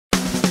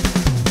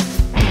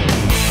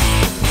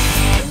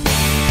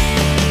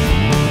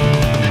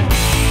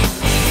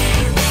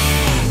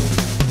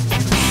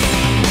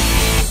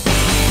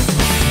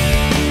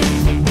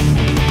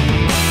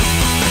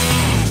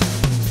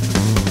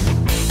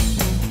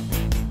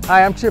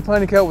Hi, I'm Chip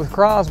Hunnicutt with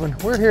Crosman.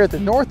 We're here at the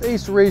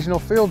Northeast Regional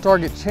Field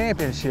Target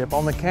Championship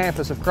on the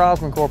campus of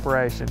Crosman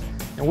Corporation.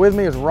 And with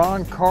me is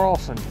Ron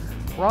Carlson.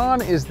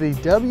 Ron is the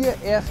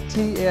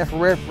WFTF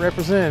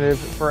representative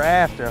for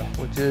AAFTA,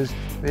 which is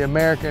the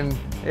American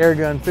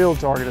Airgun Field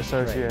Target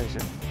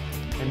Association.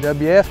 Right. And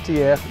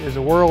WFTF is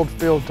the World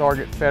Field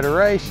Target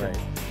Federation. Right.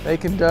 They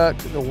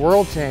conduct the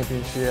World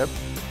Championship,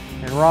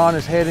 and Ron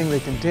is heading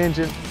the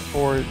contingent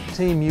for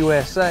Team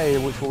USA,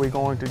 which will be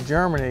going to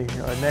Germany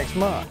next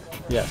month.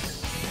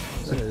 Yes,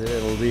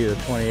 it'll be the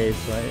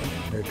 28th,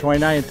 right? Or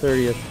 29th,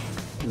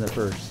 30th, and the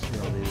 1st.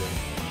 It'll be there.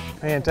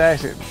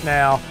 Fantastic.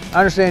 Now, I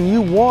understand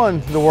you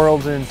won the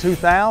Worlds in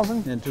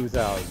 2000? In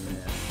 2000,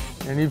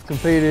 yeah. And you've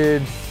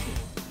competed?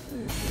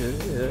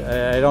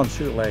 I don't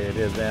shoot like I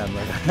did then,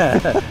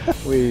 but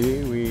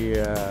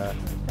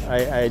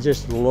I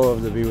just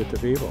love to be with the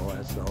people.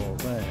 That's the whole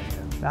thing.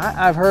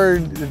 I've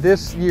heard that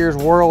this year's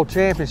World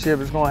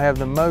Championship is going to have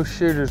the most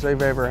shooters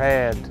they've ever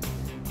had.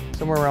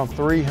 Somewhere around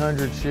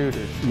 300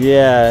 shooters.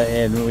 Yeah,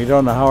 and we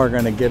don't know how we're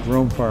going to get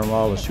room for them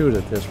all to shoot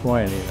at this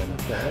point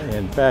even.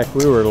 In fact,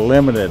 we were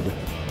limited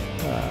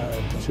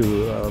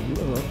to,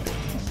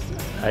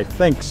 I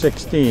think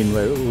 16,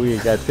 but we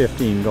got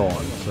 15 going.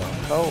 So.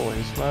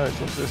 Holy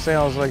smokes, it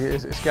sounds like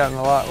it's gotten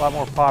a lot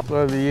more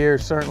popular over the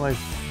years, certainly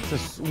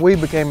since we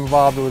became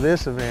involved with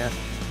this event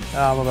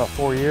about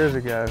 4 years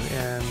ago,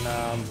 and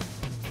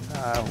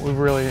we've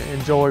really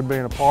enjoyed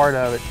being a part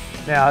of it.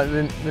 Now,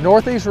 the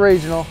Northeast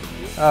Regional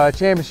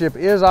Championship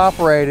is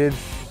operated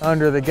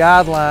under the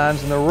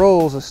guidelines and the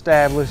rules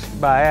established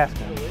by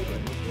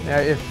AAFTA. Now,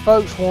 if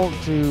folks want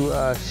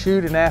to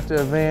shoot an AAFTA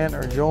event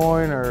or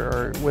join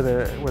or with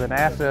an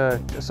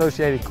AAFTA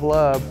associated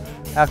club,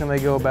 how can they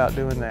go about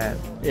doing that?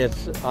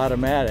 It's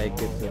automatic.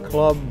 If the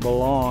club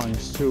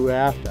belongs to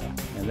AAFTA,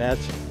 and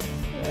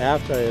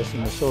AAFTA is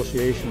an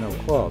association of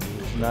clubs.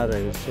 It's not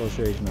an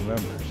association of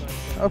members.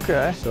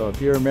 Okay. So if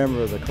you're a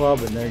member of the club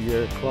and then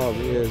your club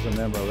is a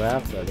member of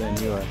AAFTA,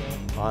 then you are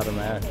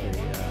automatically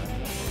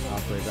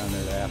operate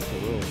under the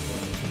AAFTA rules.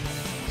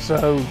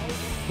 So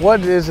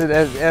what is it,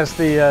 as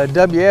the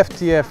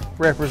WFTF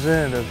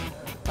representative,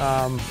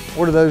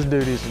 what do those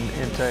duties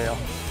entail?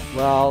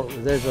 Well,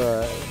 there's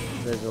a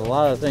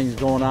lot of things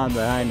going on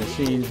behind the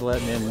scenes,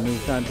 letting in new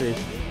countries.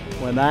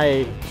 When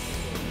I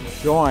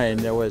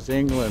joined, there was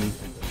England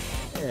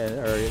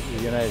or the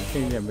United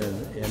Kingdom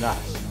and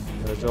us.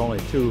 There was only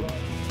two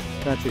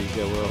countries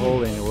that were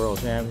holding the World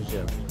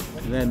Championship.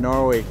 And then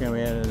Norway came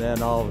in, and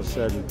then all of a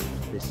sudden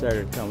they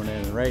started coming in.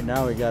 And right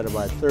now we got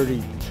about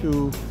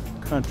 32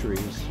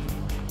 countries,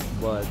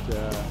 but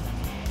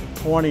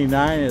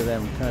 29 of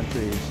them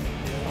countries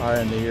are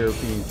in the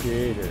European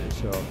theater.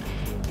 So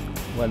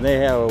when they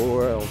have a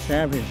World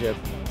Championship,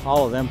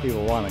 all of them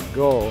people want to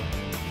go,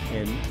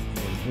 and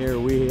here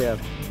we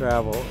have to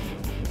travel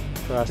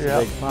across the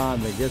big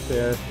pond to get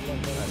there.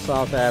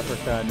 South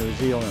Africa, New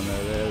Zealand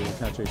are the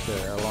countries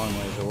that are a long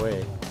ways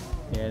away.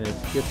 And it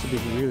gets to be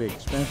really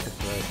expensive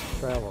for us to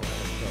travel there.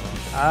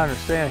 So. I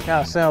understand. It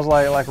kind of sounds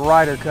like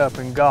Ryder Cup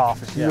in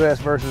golf. It's U.S.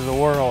 versus the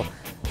world,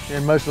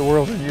 and most of the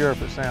world's in Europe.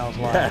 It sounds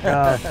like.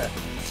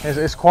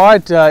 It's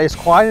quite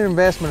an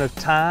investment of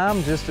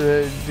time just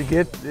to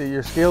get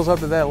your skills up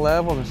to that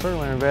level, and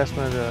certainly an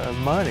investment of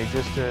money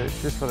just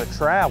for the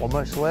travel,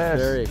 much less.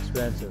 Very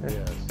expensive,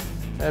 yes.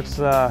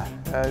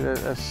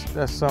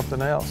 That's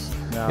something else.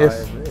 Now,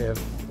 if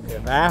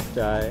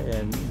AAFTA,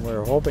 and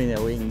we're hoping that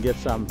we can get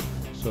some,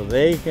 so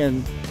they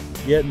can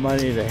get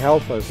money to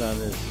help us on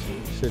this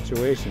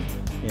situation.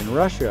 In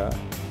Russia,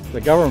 the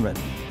government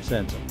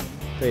sends them,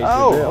 pays the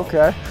bill.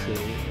 Okay. See,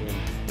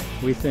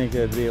 we think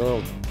it'd be a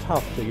little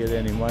tough to get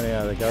any money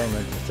out of the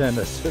government to send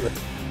us to the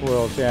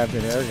World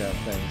Champion Airgun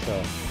thing.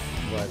 So,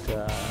 but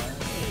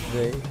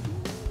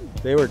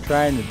they were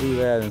trying to do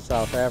that in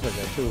South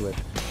Africa too, but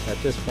at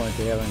this point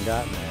they haven't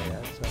gotten there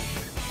yet. So.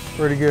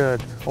 Pretty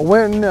good. Well,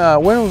 when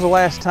was the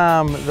last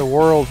time the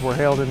Worlds were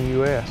held in the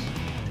U.S.?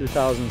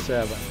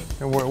 2007.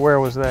 And where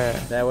was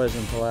that? That was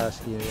in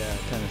Pulaski,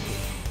 Tennessee.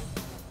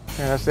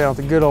 Yeah, that's down with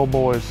the good old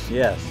boys.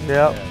 Yes.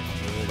 Yep. Yes,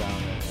 we were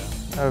down there,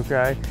 yeah.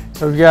 Okay.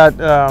 So we got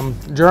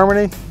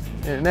Germany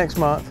next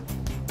month,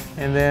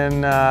 and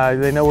then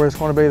they know where it's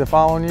going to be the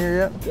following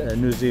year yet?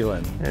 New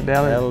Zealand. Yeah,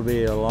 down there. That'll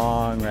be a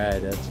long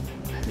ride. That's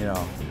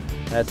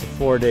a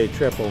 4-day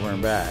trip over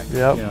and back.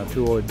 Yep.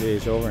 2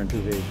 days over and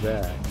 2 days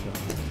back.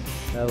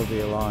 So that'll be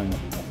a long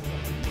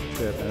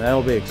trip, and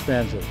that'll be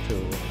expensive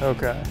too.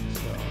 Okay.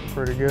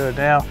 Pretty good.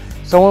 Now,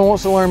 someone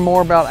wants to learn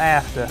more about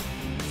AAFTA.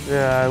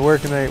 Where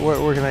can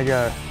they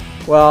go?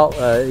 Well,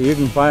 you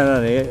can find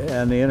it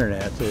on the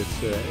internet.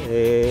 It's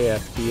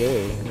AAFTA,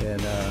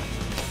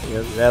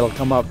 and that'll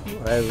come up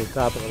right at the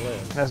top of the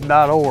list. That's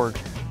 .org.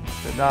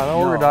 Is it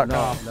 .org or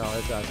 .com? No,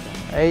 it's .com.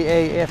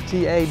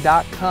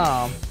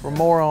 AAFTA.com for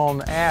more on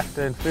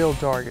AAFTA and Field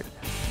Target.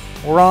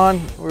 Well, Ron,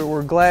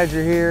 we're glad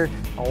you're here.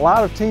 A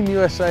lot of Team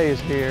USA is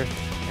here,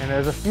 and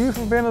there's a few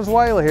from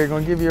Venezuela here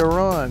going to give you a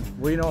run.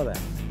 We know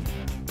that.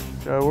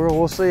 So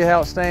we'll see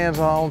how it stands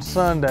on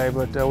Sunday,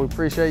 but we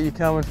appreciate you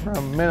coming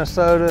from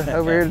Minnesota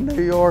over here to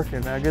New York,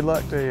 and good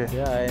luck to you.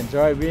 Yeah, I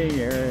enjoy being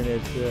here, and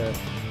it's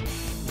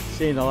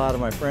seeing a lot of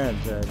my friends.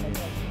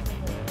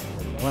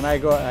 When I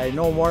go, I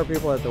know more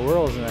people at the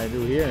Worlds than I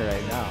do here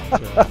right now.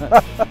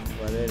 So.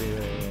 But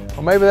anyway.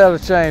 Well, maybe that'll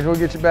change. We'll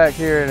get you back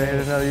here in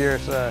another year or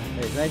so.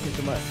 Hey, thank you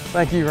so much.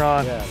 Thank you,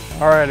 Ron. Yeah.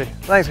 All righty.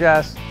 Thanks,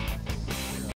 guys.